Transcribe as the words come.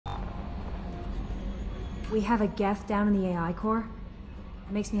We have a Geth down in the AI core.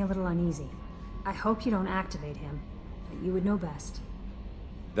 It makes me a little uneasy. I hope you don't activate him, but you would know best.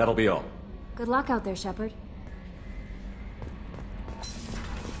 That'll be all. Good luck out there, Shepard.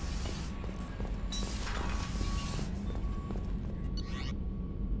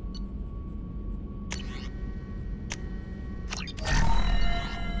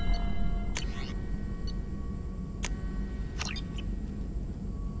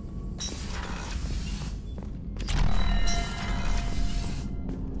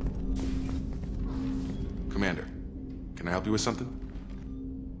 Commander, can I help you with something?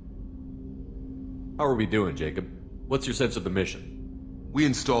 How are we doing, Jacob? What's your sense of the mission? We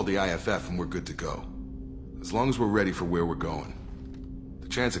installed the IFF and we're good to go. As long as we're ready for where we're going. The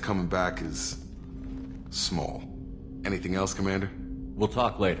chance of coming back is... small. Anything else, Commander? We'll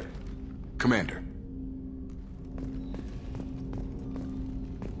talk later. Commander.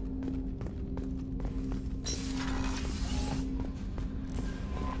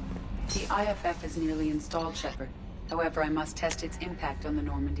 The IFF is nearly installed, Shepard. However, I must test its impact on the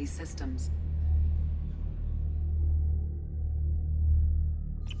Normandy systems.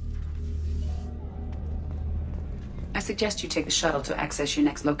 I suggest you take the shuttle to access your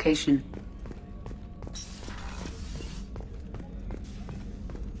next location.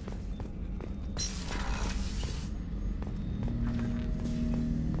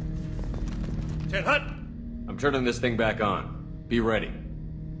 Ten Hut! I'm turning this thing back on. Be ready.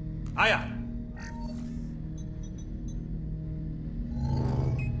 Aye, aye.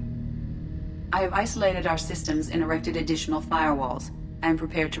 I have isolated our systems and erected additional firewalls. I am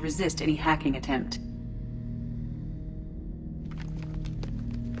prepared to resist any hacking attempt.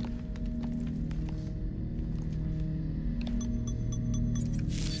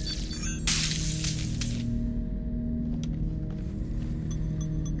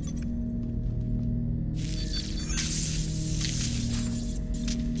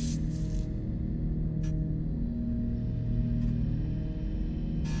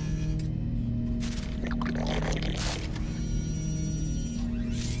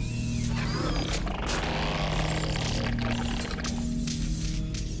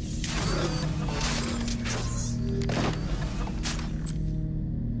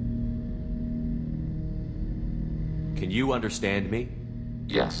 Can you understand me?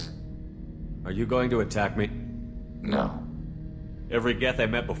 Yes. Are you going to attack me? No. Every Geth I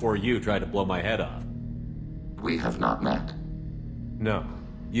met before you tried to blow my head off. We have not met. No,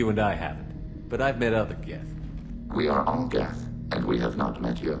 you and I haven't. But I've met other Geth. We are all Geth, and we have not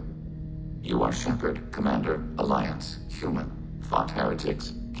met you. You are Shepard, Commander, Alliance, human, fought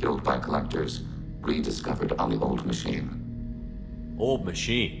heretics, killed by collectors, rediscovered on the old machine. Old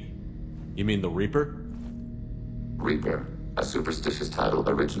machine? You mean the Reaper? Reaper, a superstitious title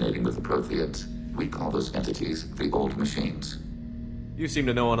originating with the Protheans. We call those entities the old machines. You seem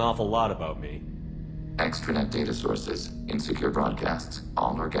to know an awful lot about me. Extranet data sources, insecure broadcasts,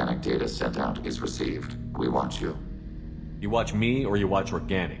 all organic data sent out is received. We watch you. You watch me or you watch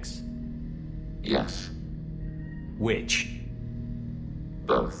organics? Yes. Which?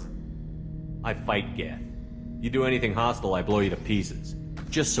 Both. I fight Geth. You do anything hostile, I blow you to pieces.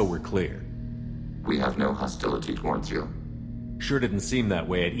 Just so we're clear. We have no hostility towards you. Sure didn't seem that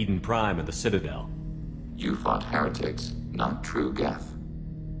way at Eden Prime and the Citadel. You fought heretics, not true Geth.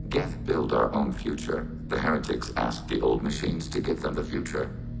 Geth build our own future. The heretics asked the old machines to give them the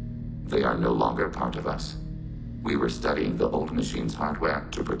future. They are no longer part of us. We were studying the old machines' hardware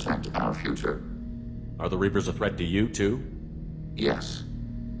to protect our future. Are the Reapers a threat to you, too? Yes.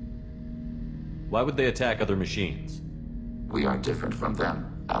 Why would they attack other machines? We are different from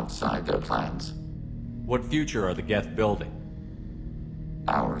them, outside their plans. What future are the Geth building?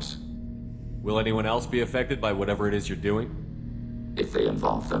 Ours. Will anyone else be affected by whatever it is you're doing? If they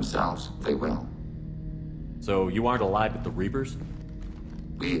involve themselves, they will. So you aren't allied with the Reapers?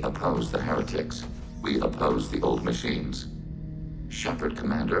 We oppose the heretics. We oppose the old machines. Shepard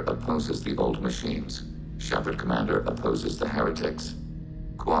Commander opposes the old machines. Shepard Commander opposes the heretics.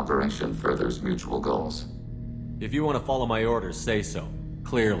 Cooperation furthers mutual goals. If you want to follow my orders, say so.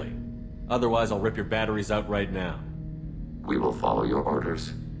 Clearly. Otherwise, I'll rip your batteries out right now. We will follow your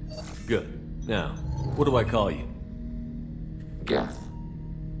orders. Good. Now, what do I call you? Geth.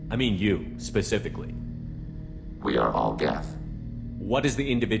 I mean you, specifically. We are all Geth. What is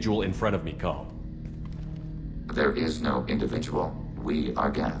the individual in front of me called? There is no individual. We are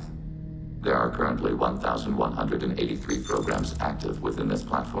Geth. There are currently 1,183 programs active within this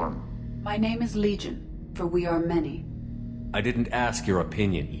platform. My name is Legion, for we are many. I didn't ask your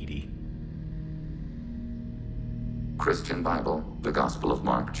opinion, Edie. Christian Bible, the Gospel of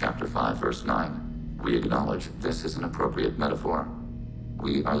Mark, chapter 5, verse 9. We acknowledge this is an appropriate metaphor.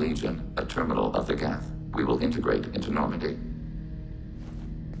 We are Legion, a terminal of the Geth. We will integrate into Normandy.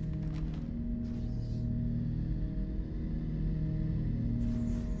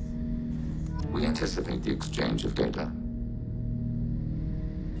 We anticipate the exchange of data.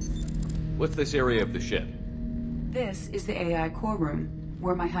 What's this area of the ship? This is the AI core room,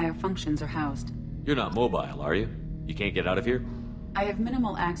 where my higher functions are housed. You're not mobile, are you? You can't get out of here? I have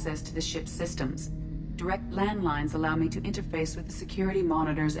minimal access to the ship's systems. Direct landlines allow me to interface with the security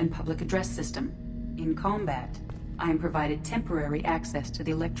monitors and public address system. In combat, I am provided temporary access to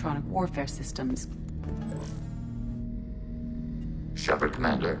the electronic warfare systems. Shepard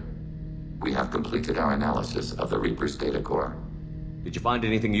Commander, we have completed our analysis of the Reaper's data core. Did you find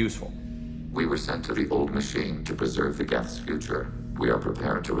anything useful? We were sent to the old machine to preserve the Geth's future. We are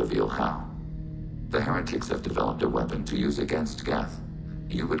prepared to reveal how. The heretics have developed a weapon to use against Geth.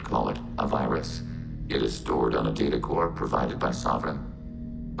 You would call it a virus. It is stored on a data core provided by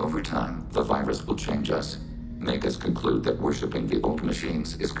Sovereign. Over time, the virus will change us, make us conclude that worshipping the old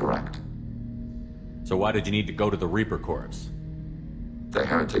machines is correct. So why did you need to go to the Reaper Corps? The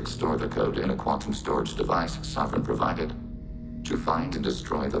heretics store the code in a quantum storage device Sovereign provided. To find and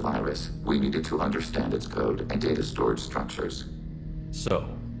destroy the virus, we needed to understand its code and data storage structures. So,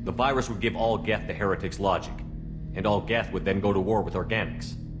 the virus would give all Geth the heretics' logic, and all Geth would then go to war with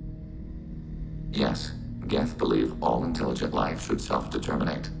organics. Yes, Geth believe all intelligent life should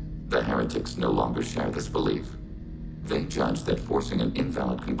self-determinate. The heretics no longer share this belief. They judge that forcing an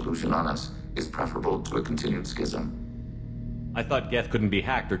invalid conclusion on us is preferable to a continued schism. I thought Geth couldn't be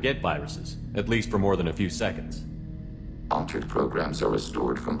hacked or get viruses, at least for more than a few seconds. Altered programs are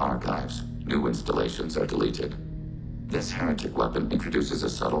restored from archives. New installations are deleted. This heretic weapon introduces a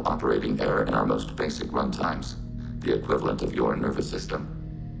subtle operating error in our most basic runtimes, the equivalent of your nervous system.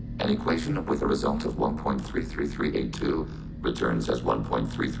 An equation with a result of 1.33382 returns as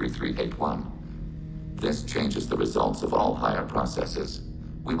 1.33381. This changes the results of all higher processes.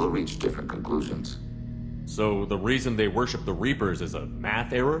 We will reach different conclusions. So the reason they worship the Reapers is a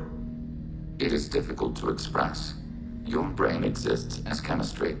math error? It is difficult to express. Your brain exists as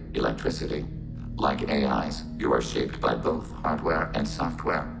chemistry, electricity. Like AIs, you are shaped by both hardware and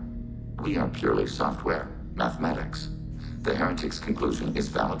software. We are purely software, mathematics. The heretics' conclusion is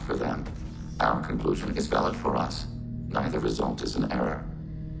valid for them. Our conclusion is valid for us. Neither result is an error.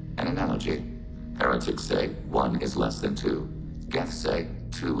 An analogy. Heretics say 1 is less than 2. Geth say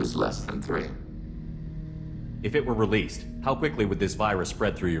 2 is less than 3. If it were released, how quickly would this virus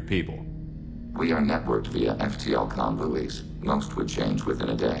spread through your people? We are networked via FTL buoys. Most would change within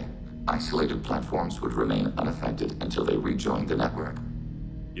a day. Isolated platforms would remain unaffected until they rejoined the network.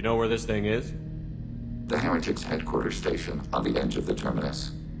 You know where this thing is? The heretics' headquarters station on the edge of the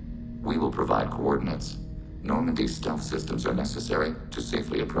terminus. We will provide coordinates. Normandy's stealth systems are necessary to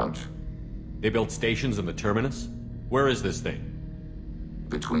safely approach. They built stations in the terminus? Where is this thing?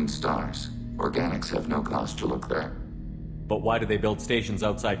 Between stars. Organics have no cause to look there. But why do they build stations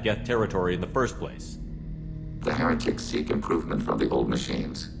outside Geth territory in the first place? The heretics seek improvement from the old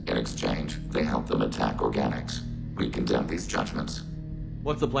machines. In exchange, they help them attack organics. We condemn these judgments.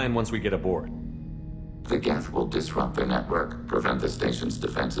 What's the plan once we get aboard? The Geth will disrupt their network, prevent the station's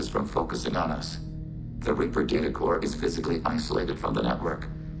defenses from focusing on us. The Reaper data core is physically isolated from the network.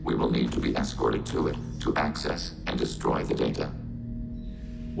 We will need to be escorted to it to access and destroy the data.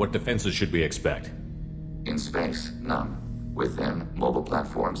 What defenses should we expect? In space, none. Within, mobile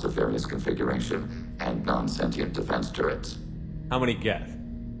platforms of various configuration and non-sentient defense turrets. How many Geth?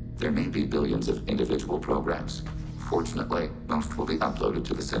 There may be billions of individual programs. Fortunately, most will be uploaded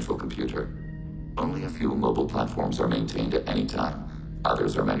to the central computer. Only a few mobile platforms are maintained at any time.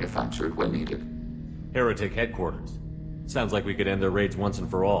 Others are manufactured when needed. Heretic headquarters. Sounds like we could end their raids once and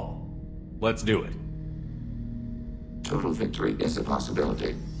for all. Let's do it. Total victory is a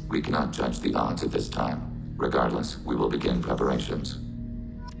possibility. We cannot judge the odds at this time. Regardless, we will begin preparations.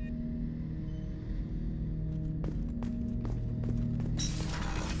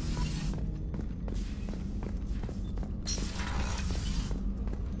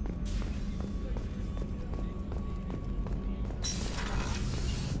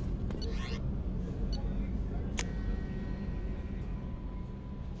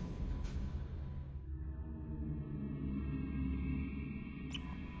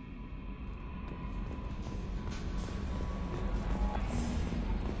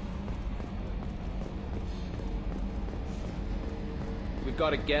 We've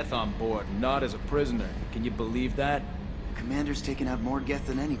got a Geth on board, not as a prisoner. Can you believe that? Commander's taken out more Geth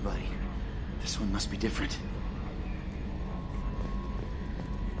than anybody. This one must be different.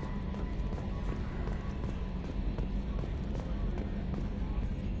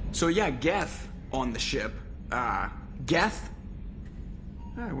 So yeah, Geth on the ship. Geth?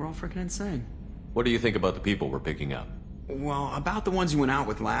 Alright, we're all freaking insane. What do you think about the people we're picking up? Well, about the ones you went out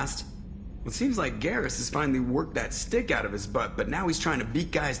with last. It seems like Garrus has finally worked that stick out of his butt, but now he's trying to beat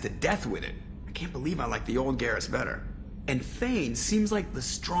guys to death with it. I can't believe I like the old Garrus better. And Thane seems like the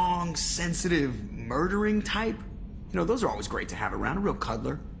strong, sensitive, murdering type. You know, those are always great to have around, a real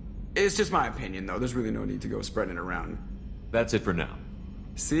cuddler. It's just my opinion, though. There's really no need to go spreading it around. That's it for now.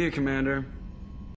 See you, Commander.